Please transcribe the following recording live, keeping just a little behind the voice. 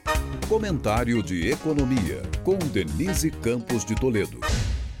Comentário de Economia, com Denise Campos de Toledo.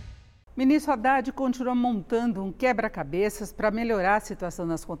 Ministro Haddad continua montando um quebra-cabeças para melhorar a situação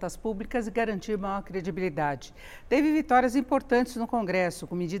nas contas públicas e garantir maior credibilidade. Teve vitórias importantes no Congresso,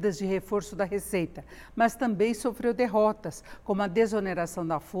 com medidas de reforço da Receita, mas também sofreu derrotas, como a desoneração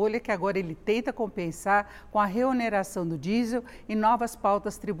da folha, que agora ele tenta compensar com a reoneração do diesel e novas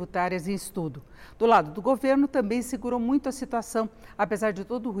pautas tributárias em estudo. Do lado do governo, também segurou muito a situação, apesar de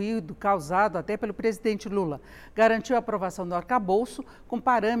todo o ruído causado até pelo presidente Lula. Garantiu a aprovação do arcabouço com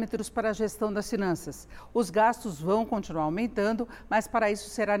parâmetros para a gestão das finanças. Os gastos vão continuar aumentando, mas para isso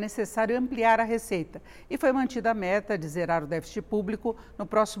será necessário ampliar a receita. E foi mantida a meta de zerar o déficit público no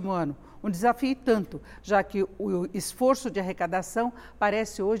próximo ano. Um desafio tanto, já que o esforço de arrecadação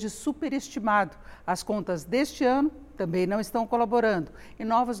parece hoje superestimado. As contas deste ano também não estão colaborando e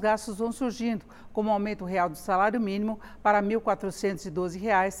novos gastos vão surgindo, como o aumento real do salário mínimo para R$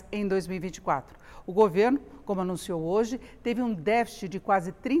 1.412 em 2024. O governo, como anunciou hoje, teve um déficit de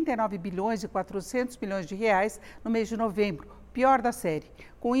quase 39 bilhões e 400 milhões de reais no mês de novembro, pior da série.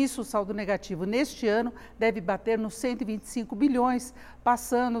 Com isso, o saldo negativo neste ano deve bater nos 125 bilhões,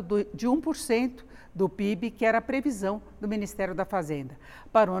 passando de 1% do PIB, que era a previsão do Ministério da Fazenda.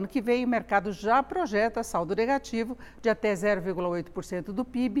 Para o ano que vem, o mercado já projeta saldo negativo de até 0,8% do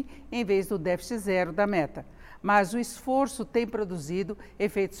PIB, em vez do déficit zero da meta. Mas o esforço tem produzido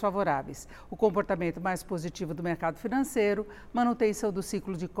efeitos favoráveis. O comportamento mais positivo do mercado financeiro, manutenção do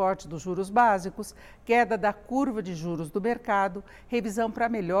ciclo de corte dos juros básicos, queda da curva de juros do mercado, revisão para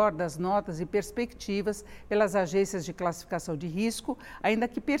melhor das notas e perspectivas pelas agências de classificação de risco, ainda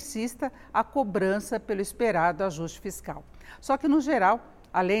que persista a cobrança pelo esperado ajuste fiscal. Só que, no geral,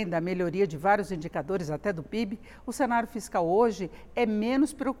 além da melhoria de vários indicadores, até do PIB, o cenário fiscal hoje é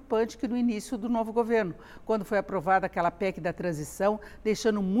menos preocupante que no início do novo governo, quando foi aprovada aquela PEC da transição,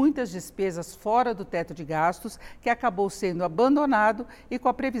 deixando muitas despesas fora do teto de gastos, que acabou sendo abandonado e com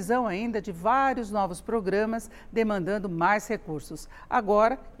a previsão ainda de vários novos programas demandando mais recursos.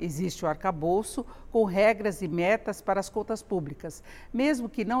 Agora, existe o arcabouço com regras e metas para as contas públicas. Mesmo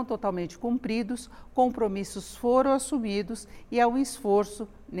que não totalmente cumpridos, compromissos foram assumidos e há um esforço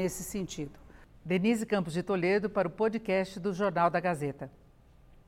nesse sentido. Denise Campos de Toledo para o podcast do Jornal da Gazeta.